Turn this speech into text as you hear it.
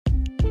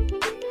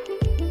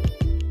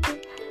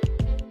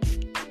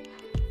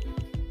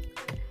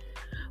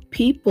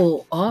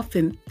People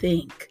often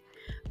think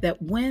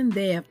that when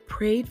they have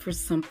prayed for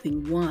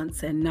something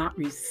once and not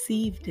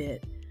received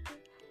it,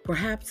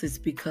 perhaps it's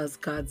because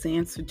God's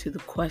answer to the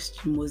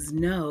question was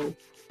no,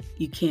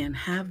 you can't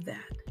have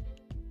that.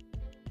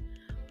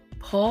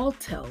 Paul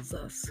tells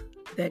us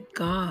that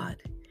God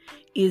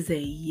is a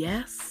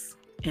yes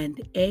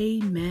and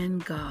amen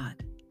God.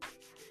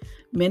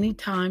 Many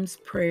times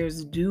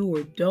prayers do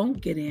or don't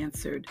get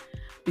answered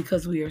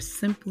because we are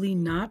simply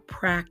not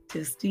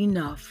practiced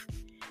enough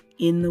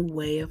in the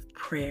way of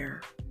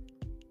prayer.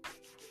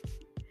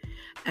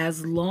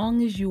 As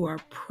long as you are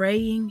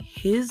praying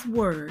His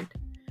word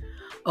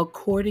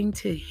according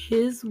to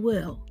His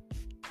will,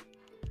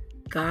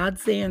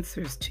 God's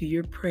answers to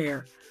your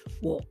prayer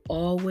will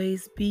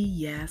always be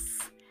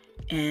yes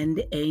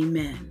and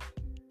amen.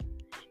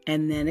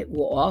 And then it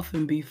will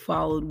often be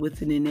followed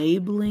with an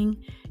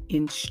enabling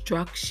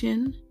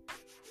instruction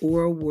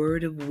or a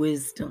word of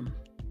wisdom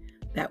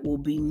that will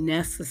be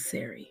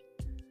necessary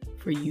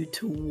for you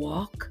to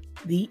walk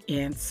the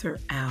answer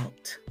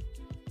out.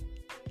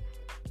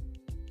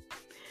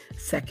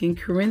 2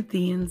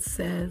 Corinthians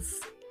says,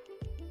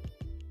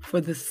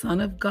 "For the Son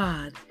of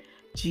God,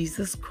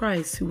 Jesus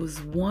Christ, who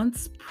was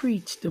once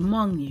preached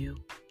among you,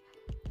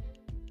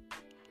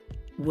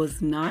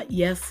 was not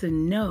yes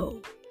and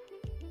no,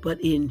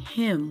 but in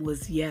Him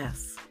was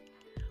yes.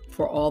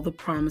 For all the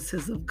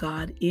promises of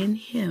God in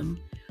Him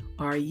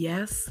are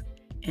yes,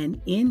 and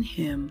in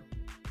Him,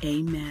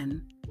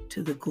 amen,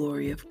 to the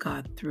glory of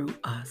God through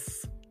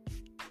us."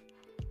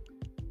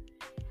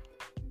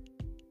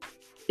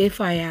 If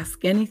I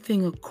ask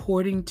anything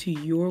according to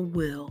your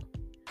will,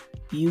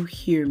 you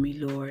hear me,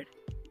 Lord,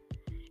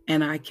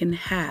 and I can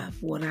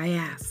have what I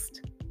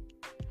asked.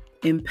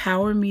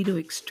 Empower me to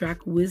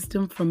extract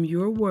wisdom from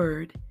your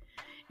word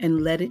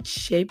and let it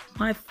shape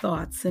my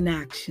thoughts and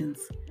actions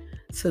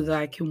so that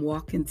I can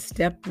walk in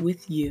step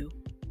with you.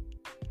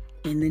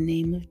 In the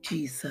name of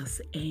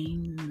Jesus,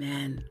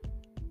 amen.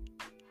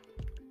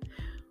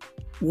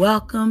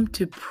 Welcome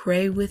to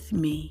Pray With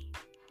Me.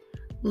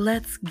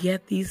 Let's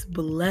get these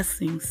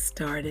blessings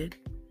started.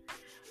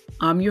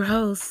 I'm your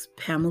host,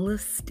 Pamela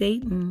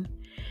Staten,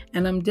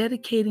 and I'm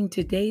dedicating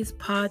today's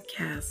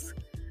podcast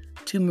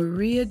to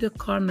Maria de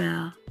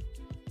Carmel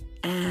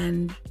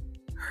and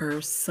her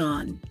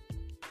son.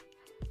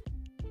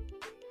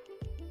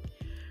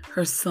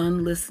 Her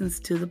son listens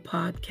to the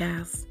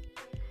podcast,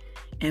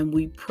 and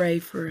we pray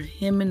for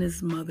him and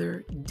his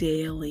mother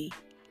daily.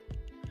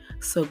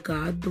 So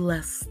God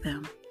bless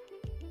them.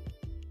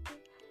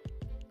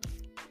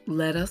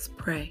 Let us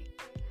pray.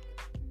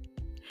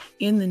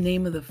 In the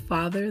name of the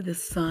Father, the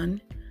Son,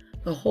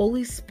 the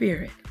Holy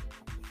Spirit.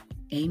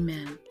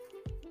 Amen.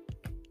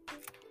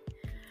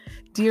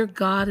 Dear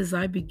God, as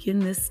I begin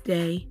this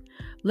day,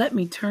 let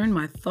me turn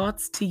my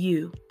thoughts to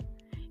you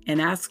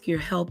and ask your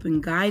help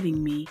in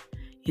guiding me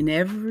in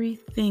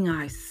everything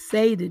I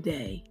say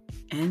today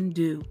and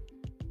do.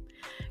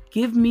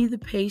 Give me the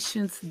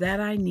patience that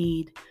I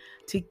need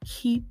to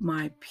keep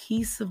my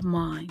peace of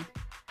mind.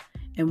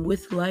 And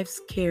with life's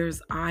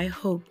cares, I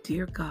hope,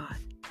 dear God,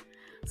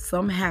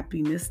 some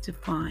happiness to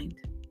find.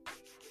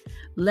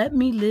 Let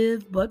me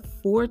live but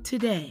for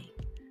today,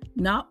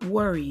 not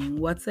worrying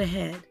what's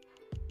ahead.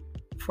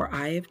 For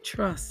I have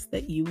trust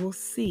that you will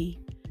see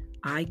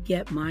I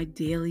get my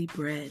daily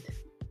bread.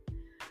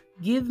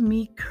 Give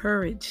me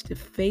courage to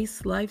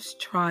face life's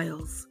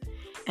trials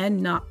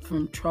and not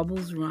from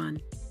troubles run.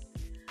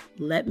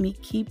 Let me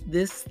keep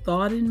this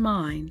thought in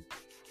mind,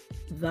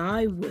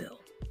 thy will,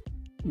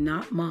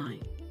 not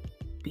mine,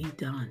 be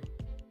done.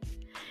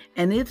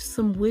 And if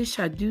some wish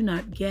I do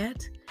not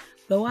get,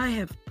 though I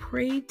have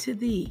prayed to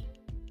thee,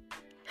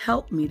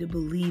 help me to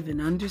believe and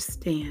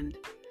understand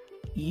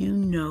you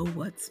know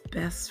what's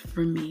best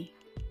for me.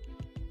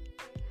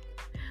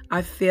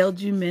 I've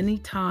failed you many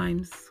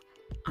times,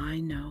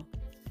 I know.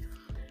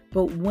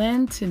 But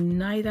when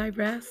tonight I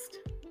rest,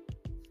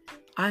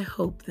 I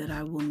hope that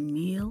I will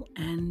kneel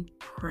and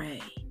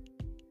pray.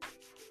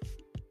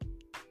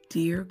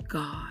 Dear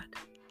God,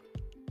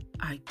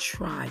 I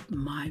tried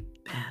my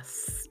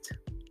best.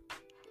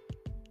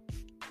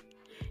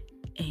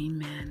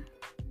 Amen.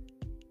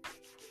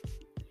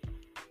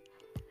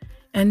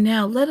 And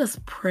now let us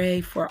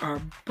pray for our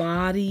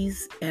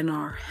bodies and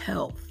our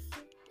health,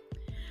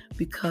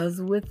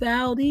 because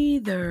without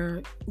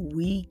either,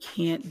 we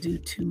can't do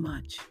too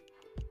much.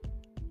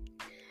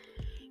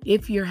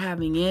 If you're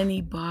having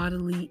any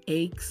bodily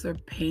aches or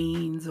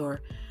pains or,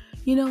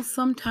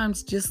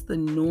 sometimes just the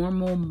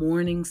normal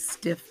morning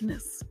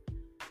stiffness,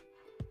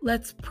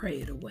 let's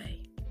pray it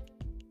away.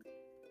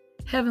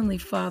 Heavenly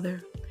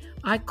Father,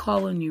 I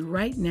call on you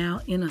right now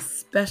in a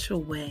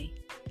special way.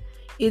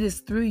 It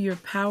is through your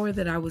power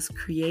that I was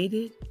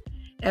created.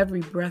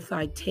 Every breath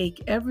I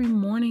take, every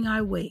morning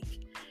I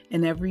wake,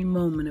 and every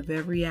moment of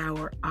every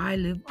hour, I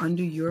live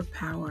under your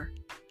power.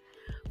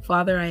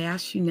 Father, I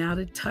ask you now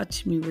to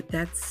touch me with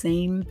that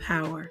same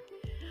power.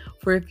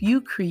 For if you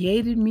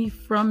created me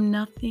from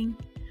nothing,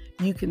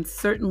 you can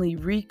certainly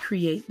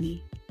recreate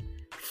me.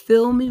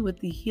 Fill me with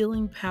the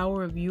healing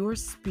power of your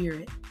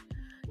Spirit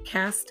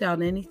Cast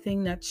out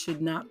anything that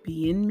should not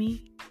be in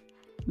me.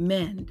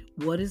 Mend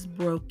what is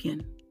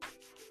broken.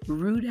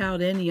 Root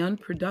out any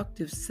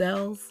unproductive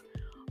cells.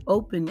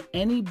 Open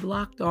any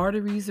blocked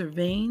arteries or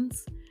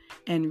veins,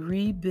 and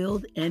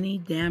rebuild any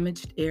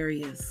damaged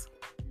areas.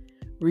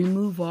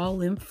 Remove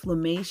all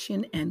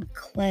inflammation and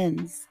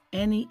cleanse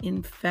any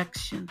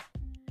infection.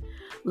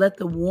 Let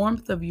the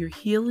warmth of your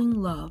healing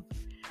love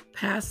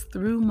pass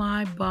through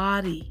my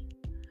body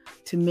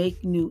to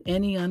make new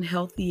any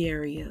unhealthy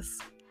areas,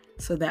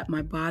 so that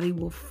my body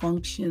will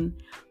function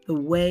the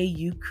way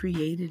you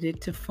created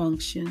it to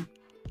function.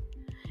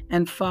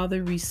 And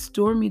Father,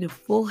 restore me to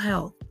full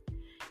health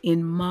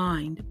in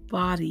mind,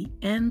 body,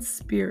 and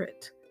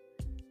spirit,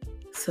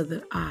 so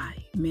that I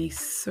may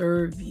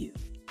serve you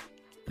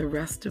the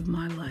rest of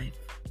my life.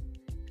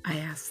 I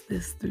ask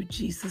this through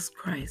Jesus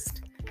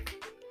Christ,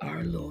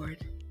 our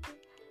Lord.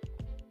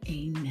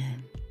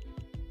 Amen.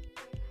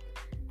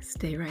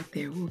 Stay right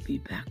there. We'll be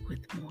back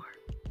with more.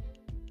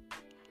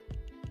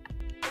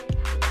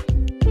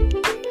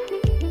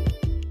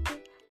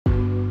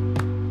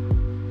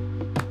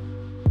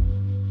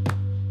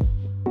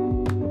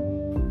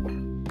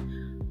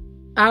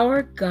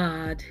 Our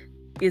God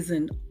is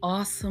an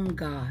awesome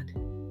God.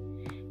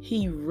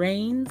 He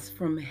reigns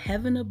from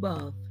heaven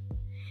above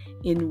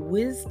in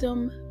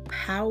wisdom,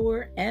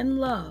 power, and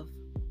love.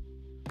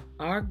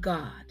 Our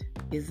God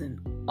is an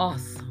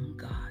awesome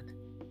God.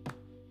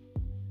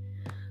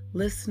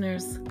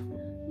 Listeners,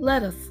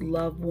 let us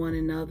love one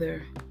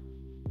another,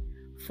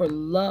 for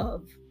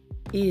love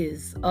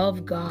is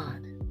of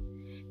God,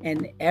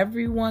 and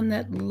everyone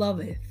that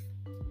loveth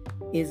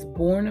is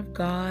born of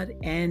God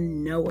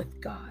and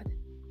knoweth God.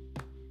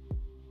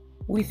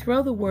 We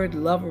throw the word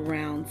love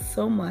around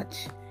so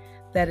much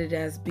that it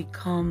has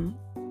become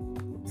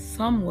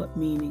somewhat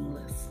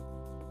meaningless.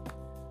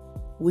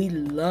 We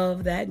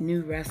love that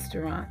new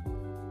restaurant.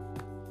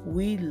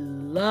 We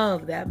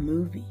love that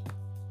movie.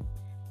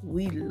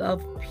 We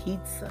love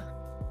pizza.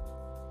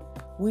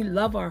 We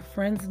love our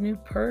friend's new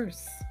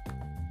purse.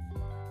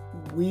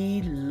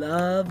 We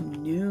love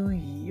New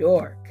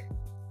York.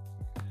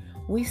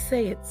 We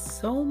say it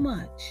so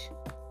much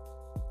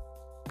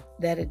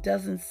that it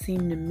doesn't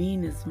seem to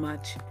mean as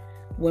much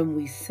when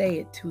we say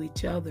it to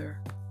each other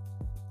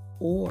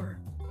or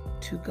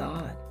to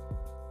God.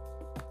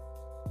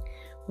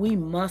 We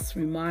must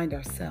remind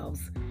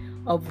ourselves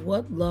of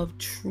what love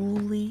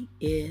truly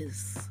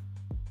is.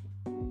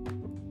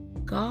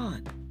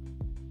 God.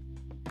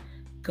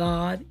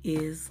 God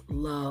is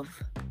love.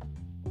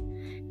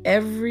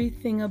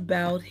 Everything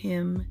about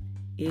him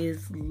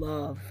is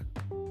love.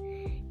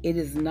 It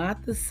is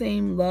not the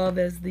same love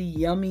as the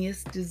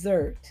yummiest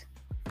dessert.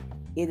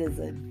 It is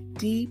a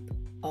deep,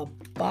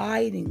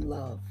 abiding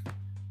love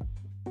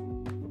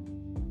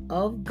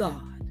of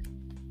God,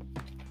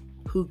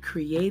 who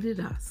created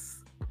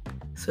us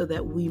so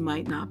that we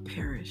might not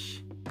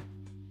perish.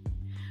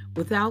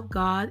 Without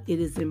God,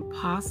 it is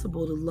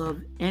impossible to love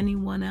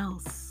anyone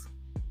else.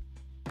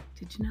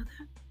 Did you know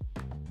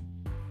that?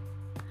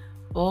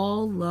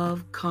 All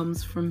love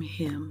comes from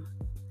him.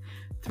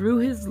 Through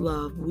his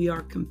love, we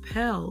are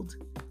compelled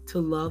to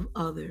love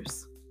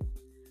others.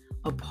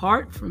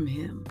 Apart from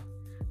him,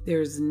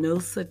 there is no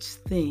such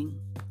thing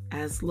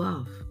as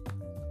love.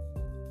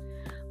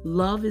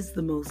 Love is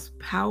the most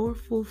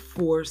powerful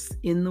force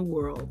in the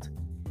world,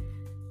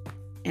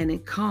 and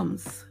it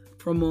comes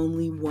from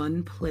only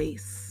one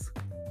place.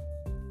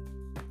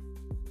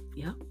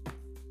 Yep,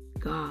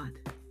 God.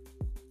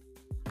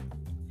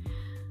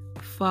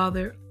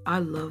 Father, I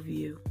love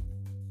you.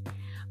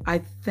 I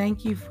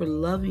thank you for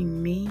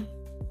loving me.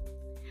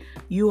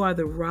 You are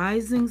the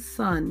rising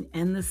sun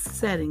and the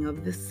setting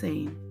of the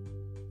same.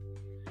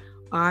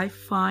 I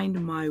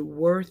find my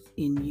worth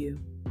in you.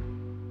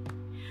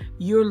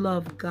 Your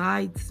love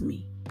guides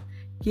me,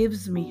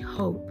 gives me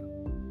hope,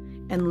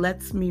 and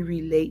lets me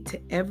relate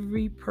to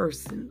every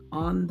person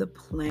on the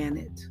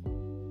planet.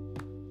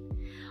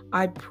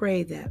 I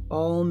pray that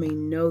all may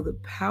know the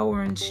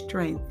power and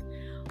strength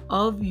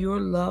of your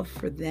love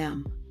for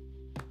them.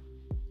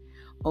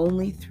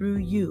 Only through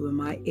you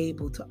am I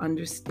able to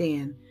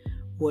understand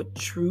what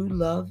true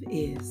love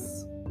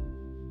is.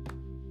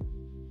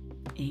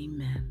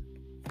 Amen.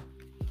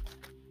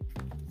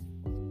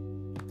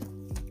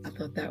 I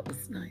thought that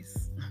was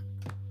nice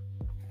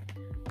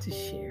to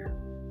share.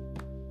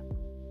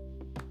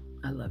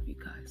 I love you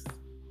guys.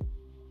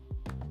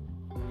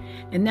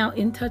 And now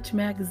In Touch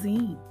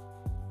Magazine.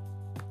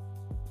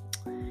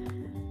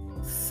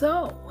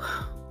 So,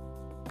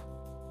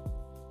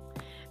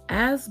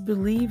 as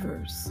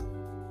believers,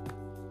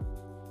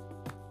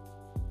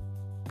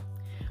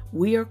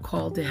 we are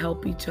called to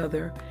help each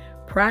other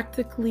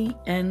practically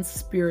and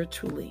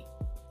spiritually.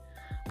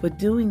 But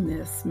doing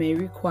this may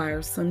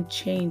require some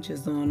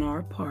changes on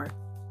our part.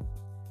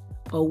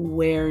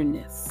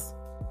 Awareness,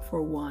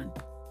 for one.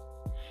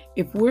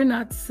 If we're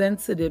not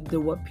sensitive to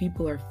what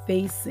people are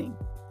facing,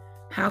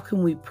 how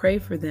can we pray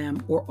for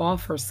them or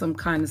offer some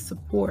kind of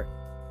support?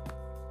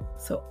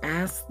 So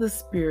ask the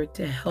Spirit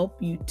to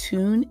help you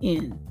tune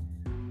in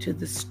to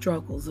the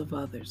struggles of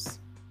others.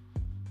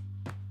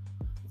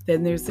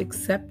 Then there's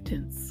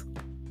acceptance.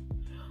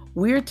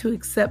 We're to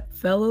accept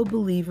fellow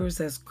believers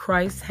as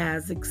Christ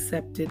has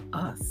accepted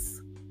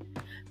us.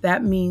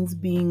 That means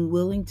being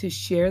willing to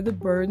share the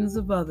burdens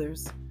of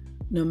others,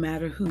 no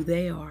matter who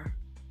they are.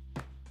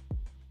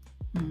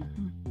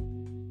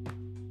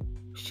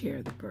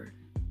 Share the burden.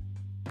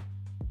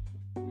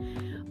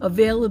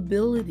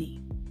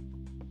 Availability.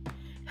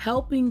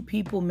 Helping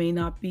people may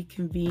not be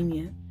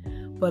convenient,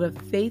 but a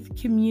faith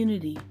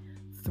community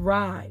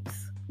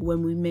thrives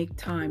when we make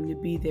time to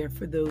be there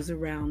for those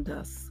around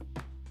us.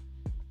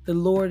 The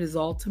Lord is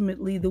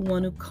ultimately the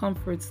one who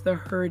comforts the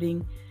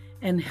hurting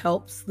and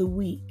helps the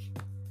weak,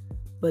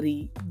 but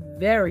He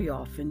very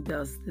often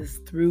does this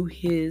through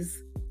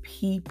His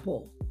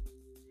people.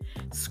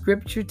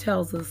 Scripture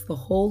tells us the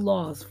whole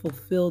law is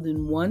fulfilled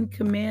in one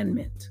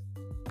commandment: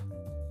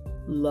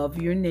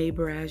 love your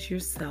neighbor as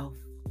yourself.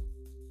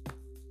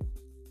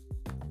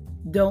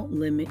 Don't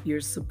limit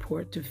your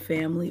support to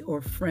family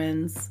or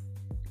friends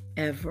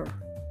ever.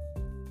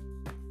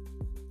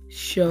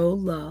 Show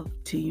love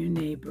to your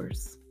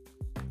neighbors.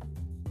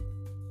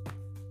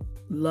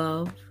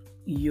 Love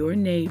your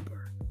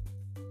neighbor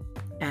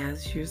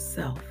as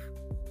yourself.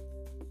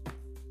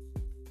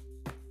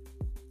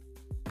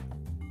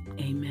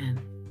 Amen.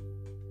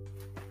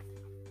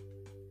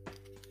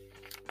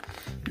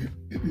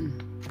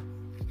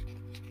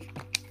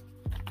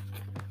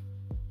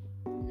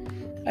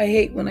 I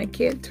hate when I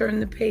can't turn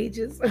the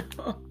pages.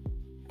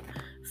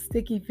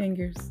 Sticky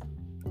fingers.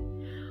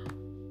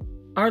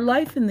 Our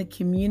life in the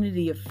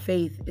community of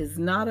faith is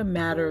not a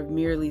matter of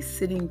merely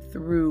sitting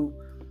through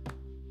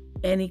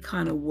any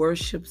kind of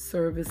worship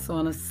service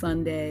on a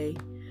Sunday,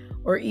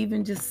 or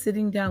even just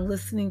sitting down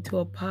listening to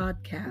a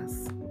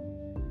podcast.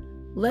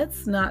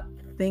 Let's not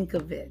think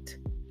of it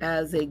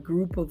as a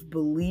group of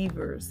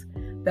believers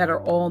that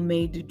are all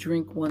made to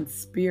drink one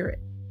spirit.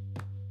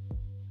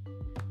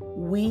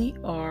 We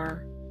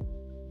are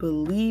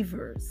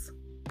believers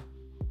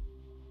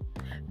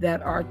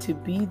that are to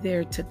be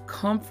there to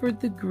comfort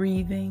the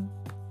grieving,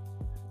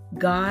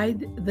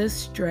 guide the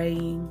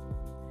straying,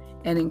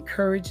 and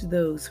encourage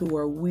those who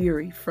are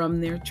weary from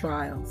their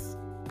trials.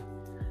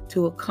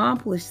 To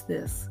accomplish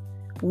this,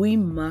 we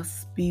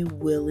must be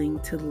willing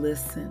to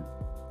listen.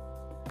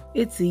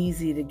 It's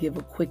easy to give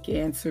a quick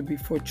answer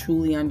before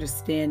truly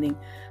understanding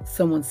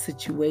someone's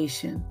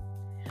situation.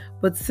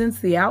 But since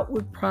the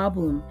outward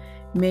problem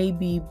may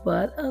be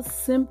but a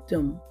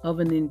symptom of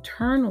an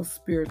internal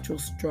spiritual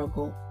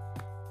struggle,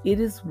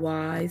 it is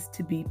wise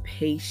to be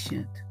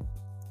patient.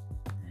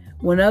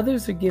 When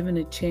others are given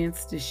a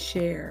chance to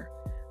share,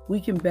 we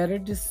can better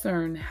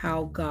discern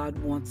how God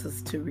wants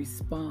us to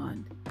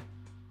respond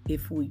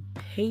if we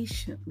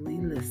patiently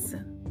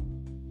listen.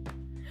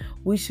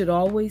 We should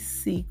always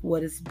seek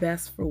what is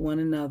best for one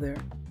another.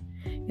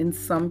 In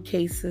some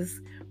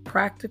cases,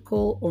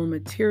 practical or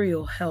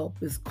material help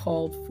is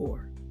called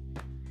for,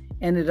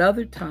 and at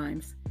other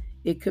times,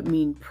 it could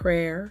mean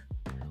prayer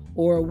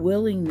or a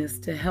willingness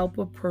to help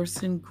a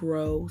person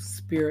grow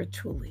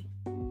spiritually.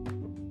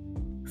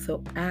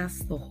 So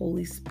ask the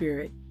Holy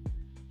Spirit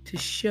to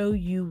show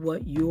you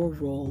what your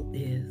role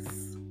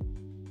is,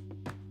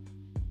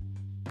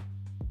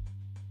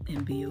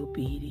 and be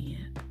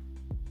obedient.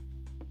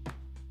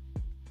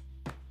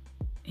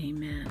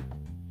 Amen.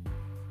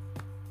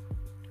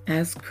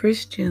 As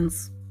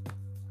Christians,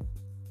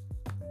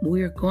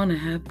 we are going to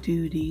have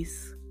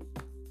duties.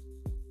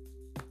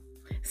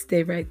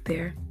 Stay right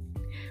there.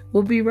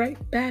 We'll be right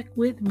back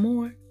with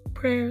more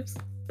prayers.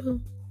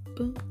 Boom,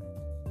 boom.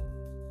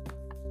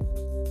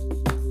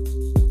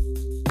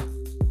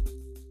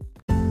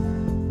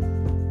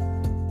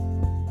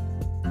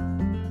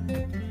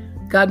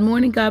 God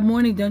morning, God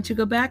morning. Don't you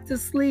go back to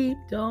sleep.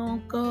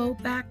 Don't go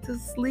back to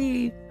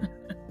sleep.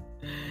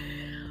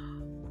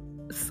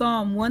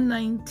 Psalm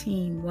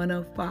 119,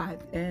 105.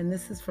 And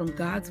this is from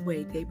God's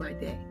Way, day by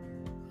day.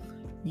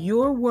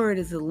 Your word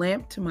is a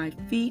lamp to my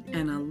feet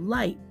and a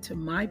light to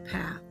my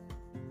path.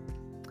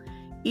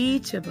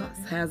 Each of us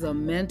has a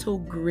mental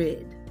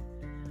grid.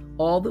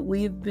 All that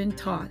we have been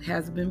taught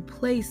has been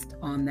placed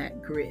on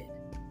that grid.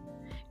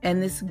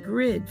 And this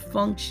grid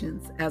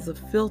functions as a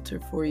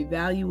filter for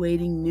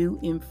evaluating new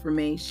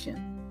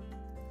information.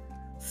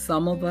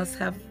 Some of us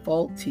have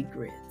faulty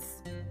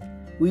grids.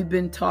 We've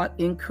been taught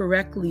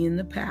incorrectly in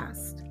the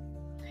past.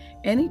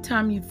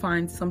 Anytime you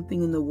find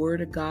something in the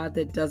Word of God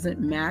that doesn't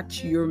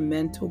match your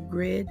mental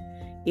grid,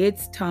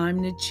 it's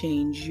time to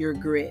change your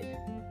grid.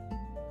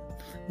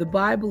 The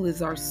Bible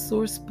is our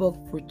source book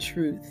for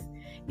truth.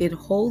 It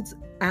holds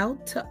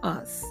out to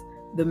us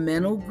the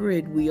mental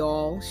grid we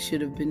all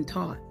should have been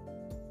taught.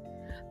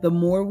 The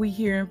more we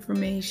hear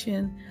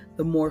information,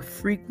 the more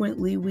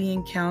frequently we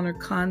encounter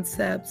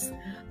concepts,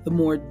 the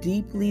more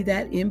deeply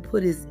that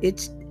input is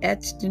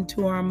etched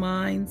into our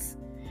minds,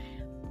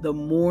 the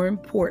more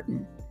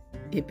important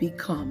it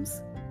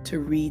becomes to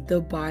read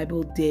the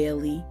Bible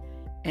daily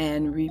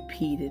and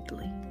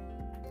repeatedly.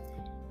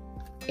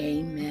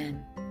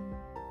 Amen.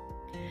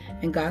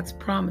 And God's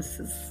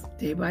promises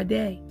day by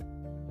day.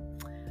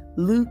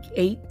 Luke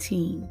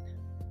 18.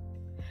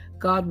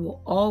 God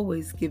will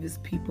always give his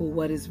people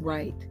what is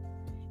right,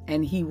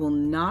 and he will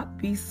not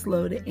be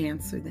slow to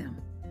answer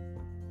them.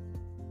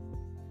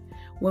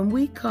 When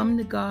we come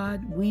to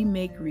God, we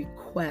make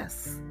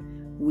requests.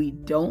 We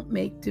don't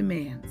make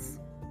demands.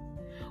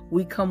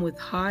 We come with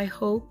high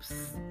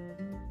hopes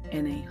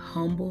and a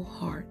humble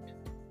heart.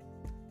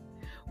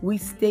 We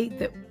state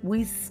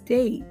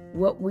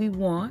what we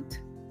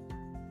want,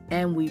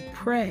 and we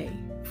pray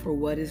for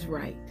what is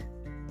right.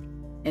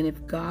 And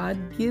if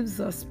God gives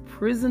us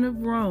prison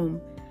of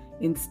Rome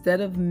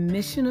instead of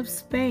mission of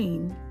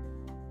Spain,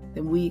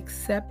 then we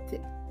accept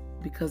it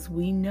because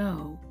we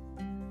know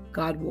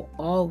God will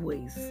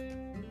always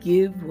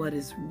give what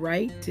is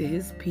right to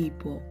his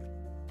people.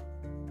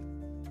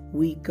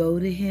 We go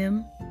to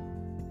him,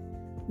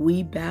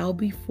 we bow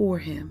before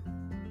him,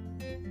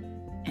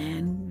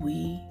 and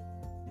we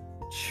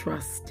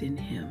trust in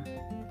him.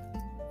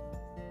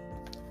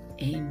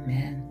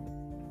 Amen.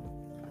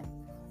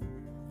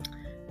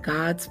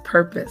 God's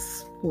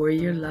purpose for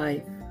your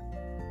life.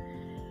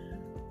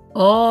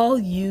 All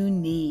you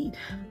need.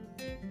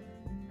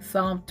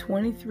 Psalm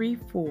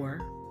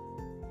 23:4.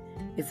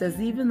 It says,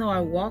 even though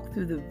I walk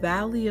through the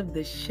valley of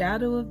the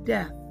shadow of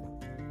death,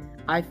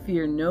 I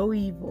fear no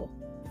evil,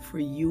 for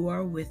you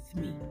are with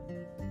me.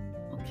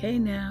 Okay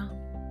now.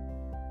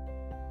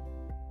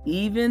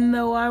 Even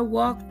though I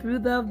walk through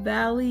the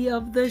valley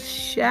of the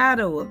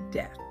shadow of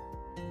death,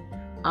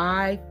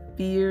 I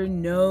fear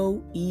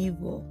no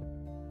evil,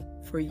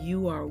 for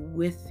you are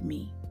with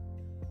me.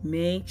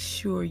 Make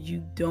sure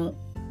you don't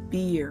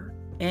fear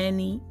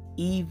any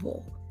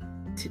evil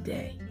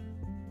today.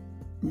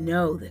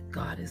 Know that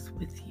God is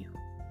with you.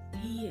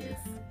 He is.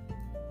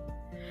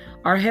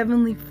 Our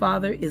Heavenly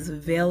Father is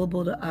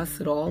available to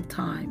us at all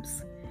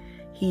times.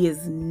 He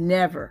is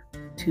never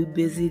too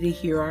busy to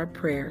hear our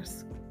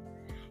prayers.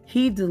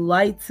 He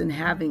delights in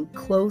having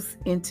close,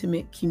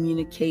 intimate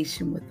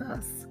communication with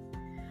us.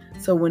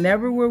 So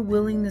whenever we're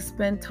willing to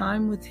spend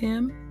time with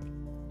him,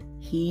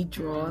 he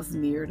draws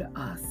near to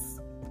us.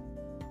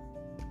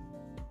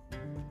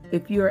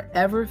 If you're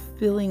ever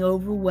feeling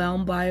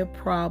overwhelmed by a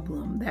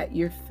problem that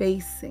you're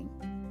facing,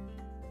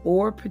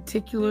 or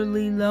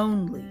particularly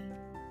lonely,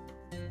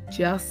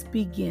 just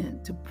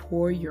begin to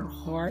pour your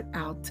heart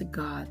out to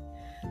God,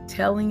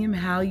 telling him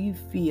how you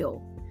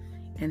feel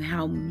and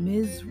how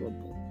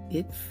miserable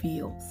it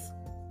feels.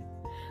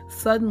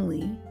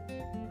 Suddenly,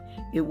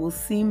 it will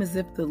seem as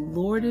if the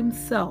Lord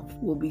himself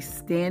will be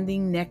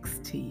standing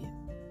next to you.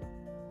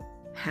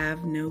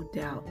 Have no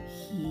doubt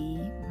he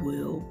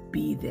will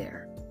be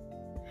there.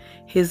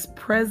 His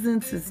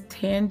presence is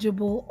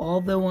tangible,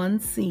 although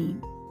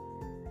unseen.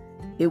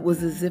 It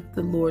was as if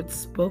the Lord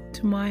spoke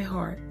to my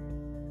heart,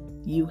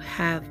 you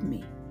have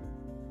me.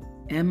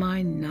 Am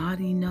I not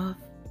enough?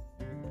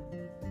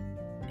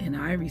 And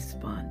I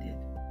responded,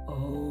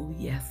 oh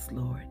yes,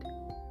 Lord,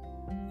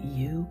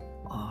 you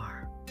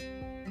are.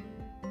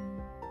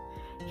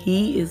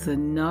 He is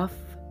enough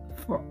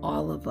for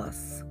all of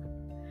us.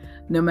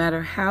 No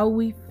matter how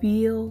we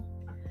feel,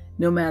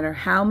 no matter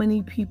how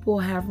many people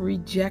have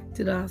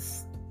rejected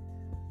us,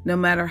 no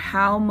matter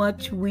how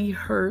much we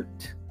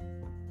hurt,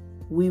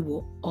 we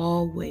will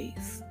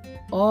always,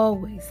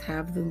 always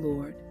have the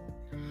Lord.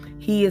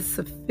 He is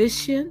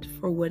sufficient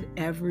for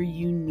whatever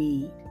you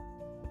need.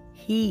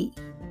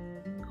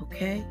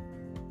 Okay?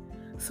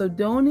 So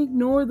don't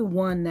ignore the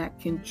one that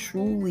can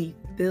truly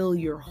fill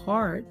your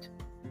heart.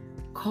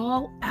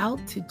 Call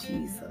out to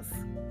Jesus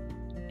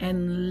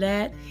and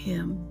let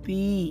him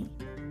be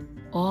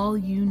all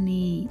you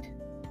need.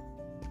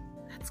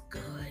 That's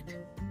good.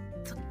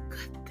 It's a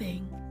good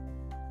thing.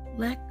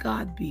 Let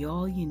God be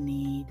all you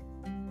need.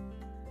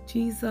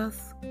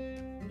 Jesus,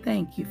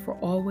 thank you for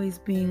always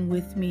being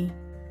with me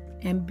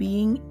and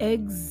being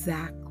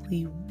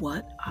exactly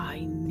what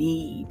I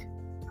need.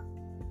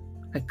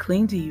 I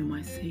cling to you,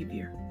 my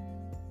Savior.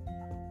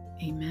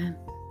 Amen.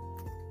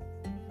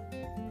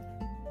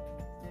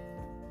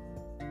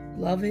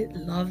 Love it,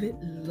 love it,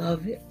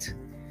 love it.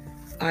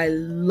 I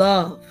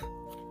love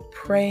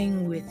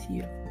praying with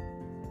you.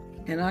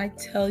 And I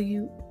tell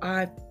you,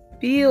 I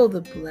feel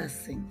the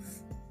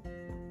blessings.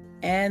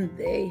 And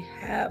they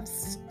have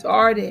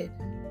started.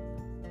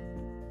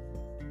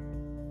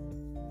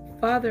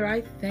 Father,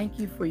 I thank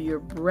you for your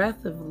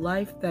breath of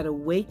life that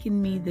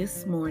awakened me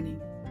this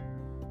morning.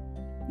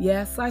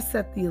 Yes, I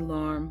set the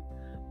alarm,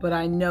 but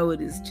I know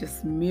it is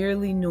just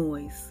merely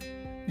noise.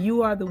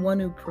 You are the one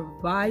who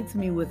provides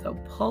me with a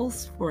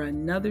pulse for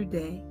another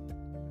day.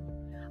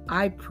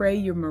 I pray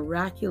your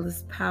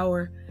miraculous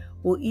power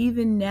will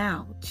even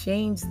now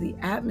change the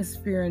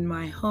atmosphere in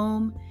my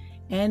home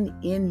and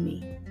in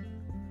me.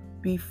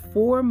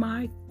 Before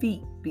my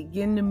feet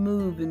begin to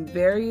move in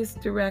various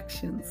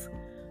directions,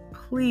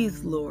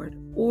 please, Lord,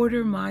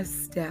 order my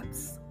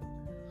steps.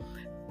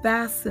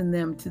 Fasten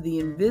them to the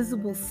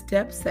invisible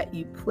steps that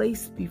you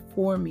place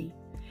before me.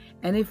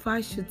 And if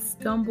I should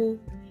stumble,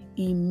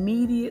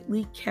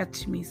 immediately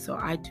catch me so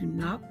I do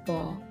not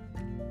fall.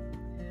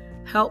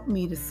 Help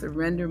me to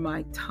surrender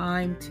my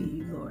time to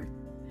you, Lord.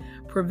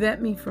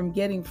 Prevent me from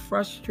getting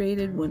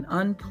frustrated when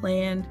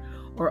unplanned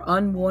or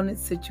unwanted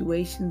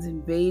situations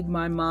invade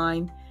my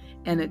mind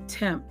and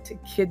attempt to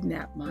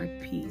kidnap my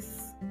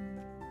peace.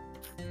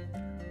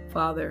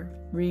 Father,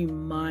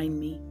 remind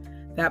me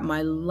that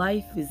my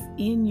life is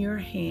in your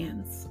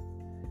hands.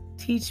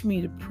 Teach me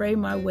to pray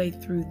my way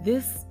through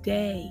this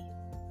day.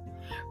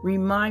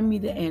 Remind me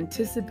to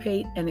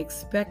anticipate and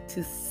expect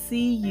to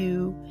see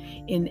you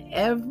in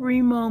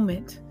every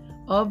moment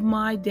of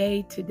my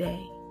day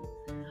today.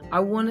 I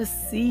want to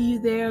see you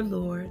there,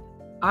 Lord.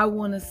 I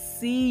want to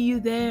see you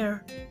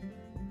there.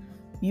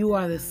 You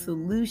are the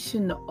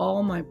solution to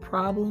all my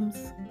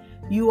problems.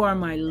 You are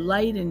my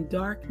light in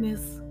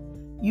darkness.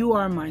 You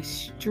are my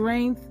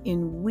strength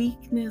in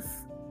weakness.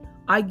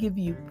 I give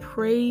you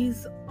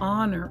praise,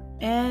 honor,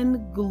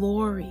 and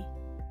glory.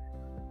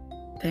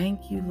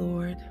 Thank you,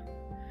 Lord,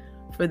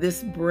 for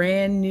this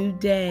brand new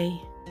day.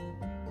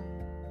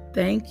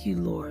 Thank you,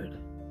 Lord,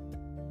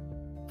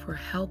 for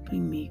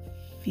helping me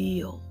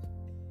feel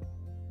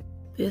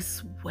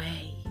this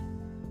way.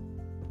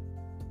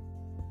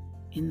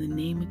 In the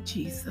name of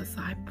Jesus,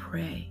 I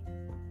pray.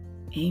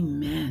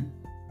 Amen.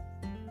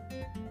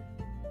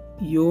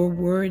 Your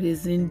word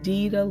is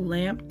indeed a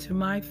lamp to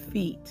my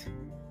feet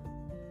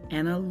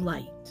and a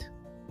light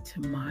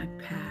to my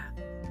path.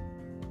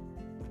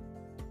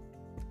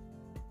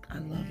 I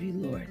love you,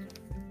 Lord.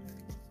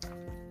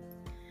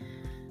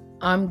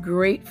 I'm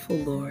grateful,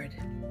 Lord.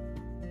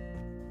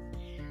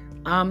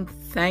 I'm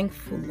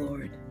thankful,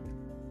 Lord.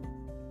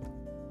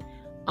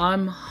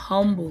 I'm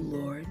humble,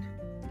 Lord.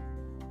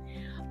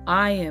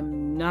 I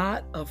am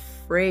not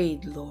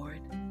afraid, Lord.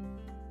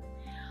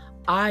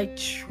 I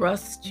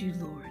trust you,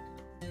 Lord.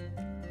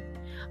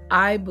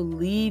 I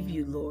believe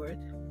you, Lord.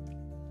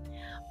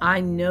 I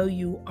know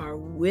you are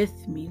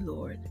with me,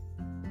 Lord.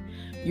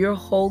 You're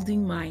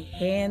holding my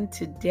hand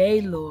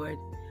today, Lord.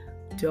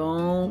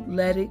 Don't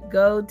let it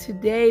go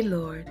today,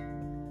 Lord.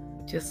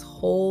 Just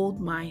hold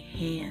my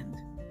hand,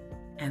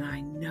 and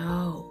I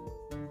know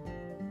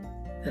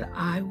that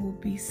I will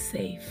be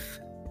safe.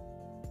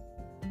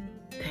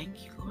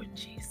 Thank you, Lord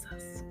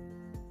Jesus.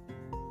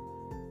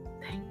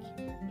 Thank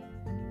you.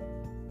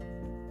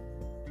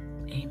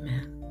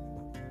 Amen.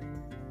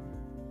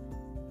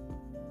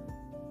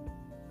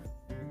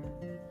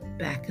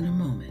 Back in a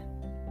moment.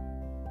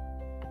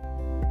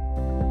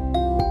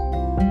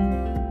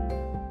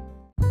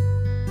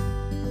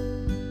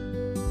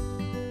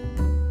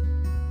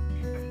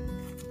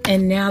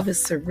 And now the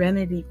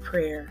serenity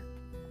prayer.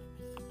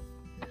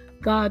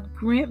 God,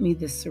 grant me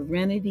the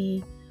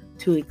serenity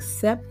to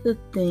accept the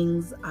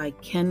things I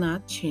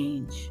cannot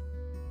change,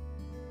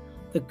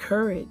 the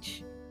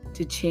courage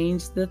to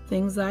change the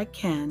things I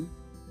can,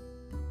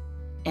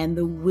 and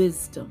the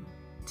wisdom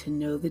to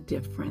know the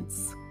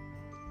difference.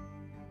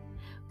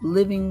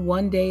 Living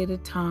one day at a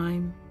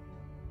time,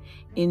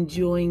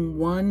 enjoying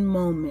one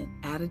moment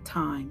at a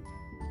time,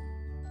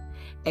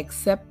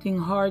 accepting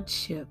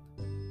hardship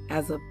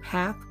as a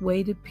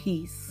pathway to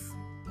peace,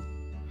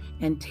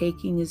 and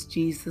taking as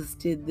Jesus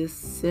did this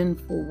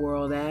sinful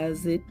world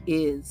as it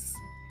is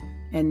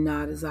and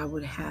not as I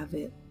would have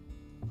it.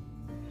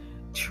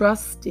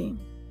 Trusting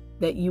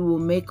that you will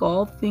make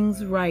all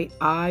things right,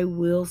 I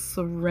will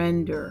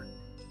surrender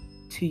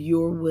to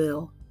your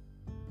will.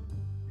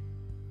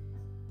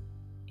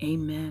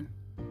 Amen.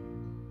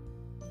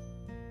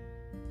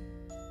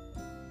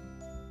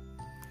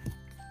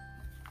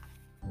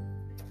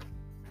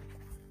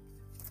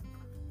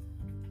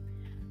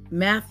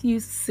 Matthew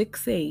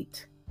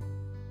 6:8.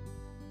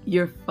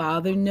 Your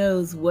Father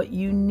knows what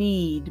you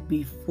need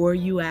before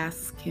you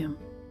ask Him.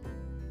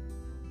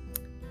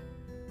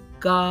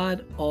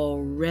 God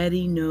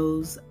already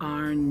knows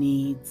our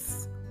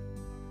needs.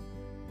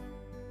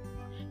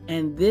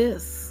 And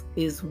this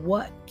is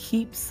what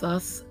keeps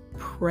us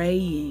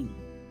praying.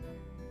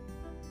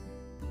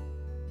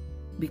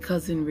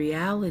 Because in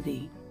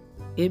reality,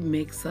 it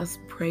makes us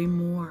pray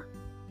more.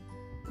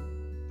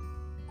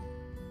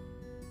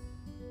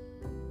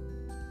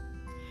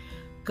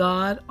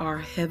 God, our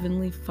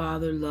Heavenly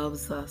Father,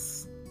 loves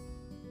us.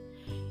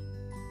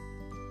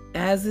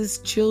 As His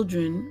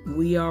children,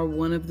 we are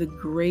one of the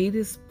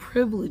greatest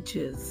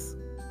privileges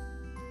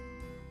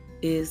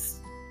is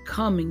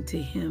coming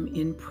to Him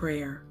in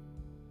prayer.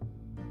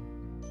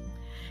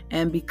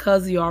 And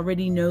because He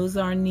already knows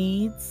our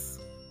needs,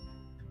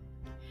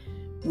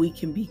 we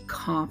can be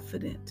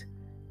confident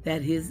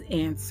that His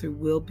answer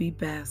will be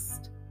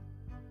best.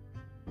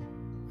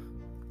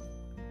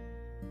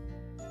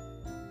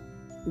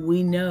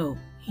 We know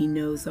He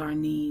knows our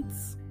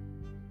needs.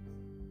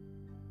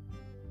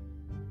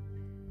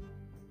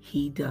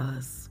 He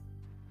does.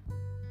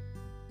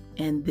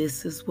 And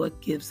this is what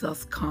gives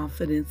us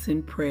confidence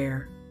in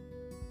prayer.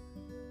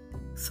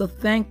 So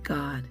thank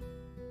God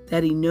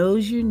that He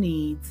knows your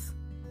needs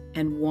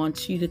and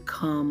wants you to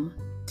come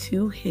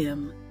to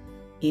Him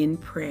in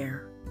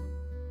prayer.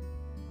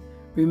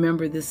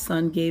 Remember, the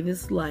Son gave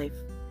His life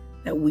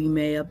that we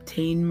may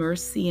obtain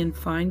mercy and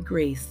find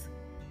grace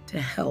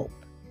to help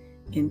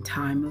in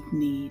time of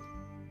need.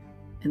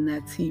 And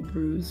that's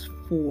Hebrews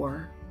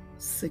 4,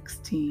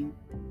 16.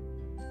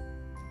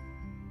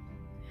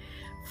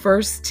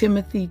 1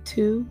 Timothy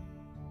 2.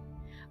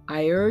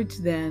 I urge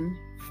then,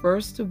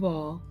 first of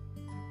all,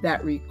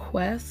 that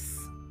requests,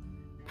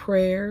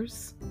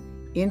 prayers,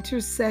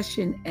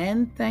 intercession,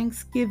 and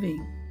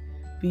thanksgiving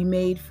be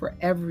made for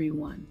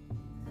everyone,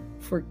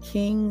 for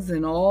kings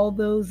and all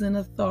those in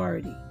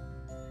authority,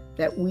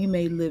 that we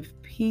may live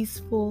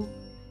peaceful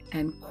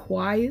and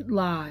quiet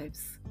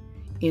lives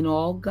in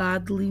all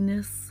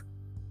godliness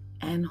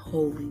and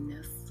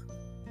holiness.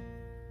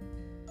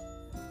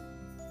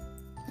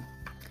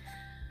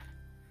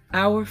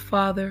 Our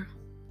Father,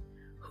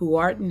 who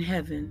art in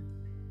heaven,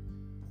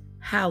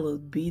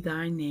 hallowed be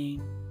thy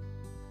name.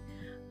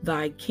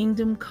 Thy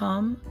kingdom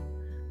come,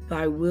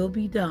 thy will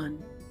be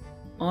done,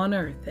 on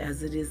earth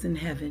as it is in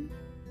heaven.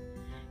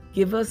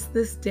 Give us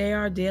this day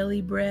our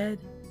daily bread,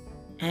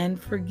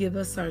 and forgive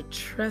us our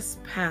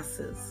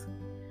trespasses,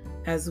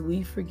 as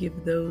we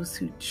forgive those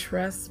who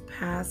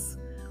trespass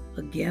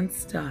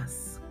against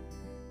us.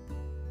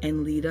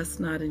 And lead us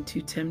not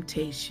into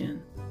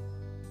temptation,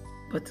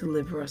 but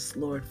deliver us,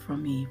 Lord,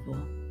 from evil,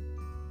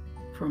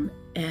 from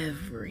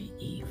every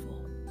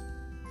evil.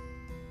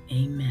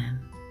 Amen.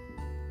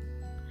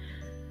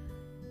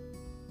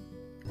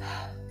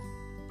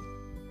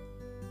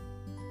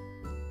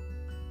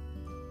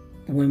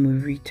 When we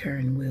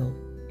return, we'll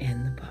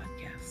end the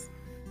podcast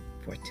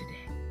for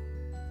today.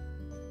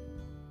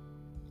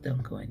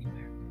 Don't go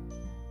anywhere.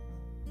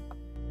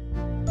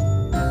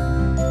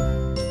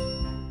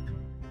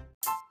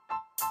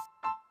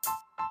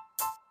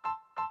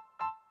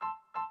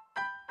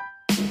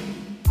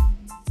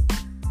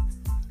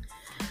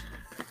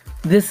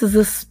 This is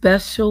a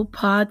special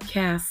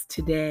podcast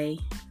today.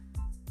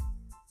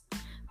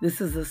 This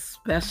is a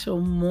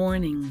special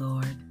morning,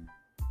 Lord.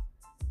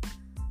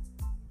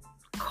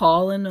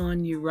 Calling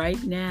on you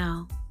right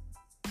now.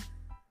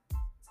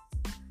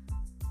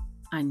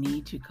 I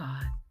need you,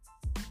 God.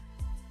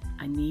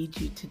 I need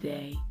you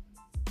today.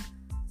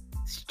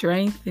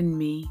 Strengthen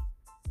me.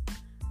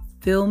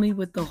 Fill me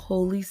with the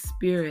Holy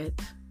Spirit.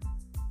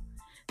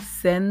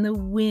 Send the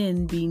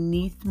wind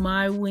beneath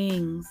my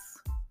wings.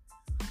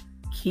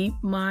 Keep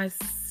my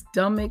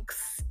stomach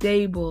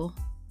stable.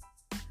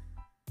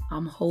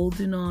 I'm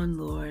holding on,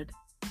 Lord.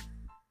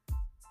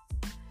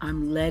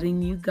 I'm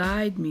letting you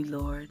guide me,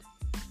 Lord.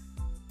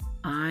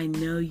 I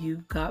know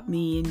you've got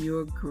me in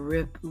your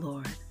grip,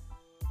 Lord.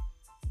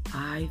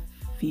 I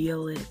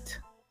feel it.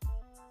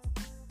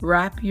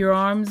 Wrap your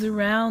arms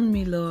around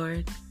me,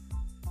 Lord.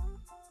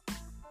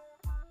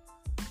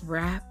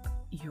 Wrap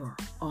your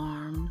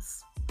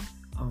arms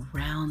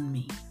around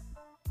me.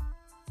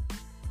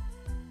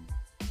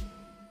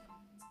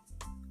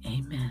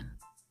 Amen.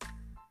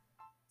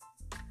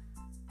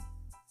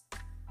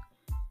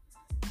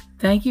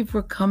 Thank you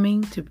for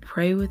coming to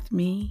pray with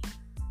me.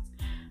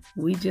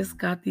 We just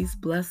got these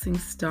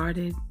blessings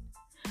started.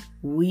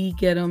 We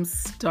get them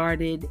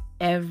started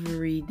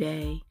every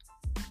day.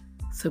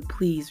 So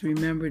please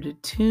remember to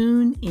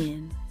tune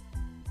in.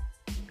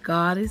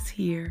 God is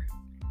here.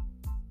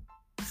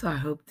 So I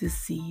hope to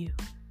see you.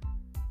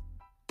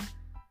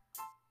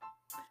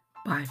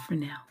 Bye for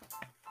now.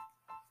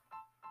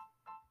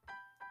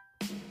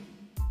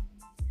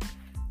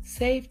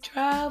 Safe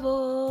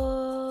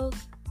travels.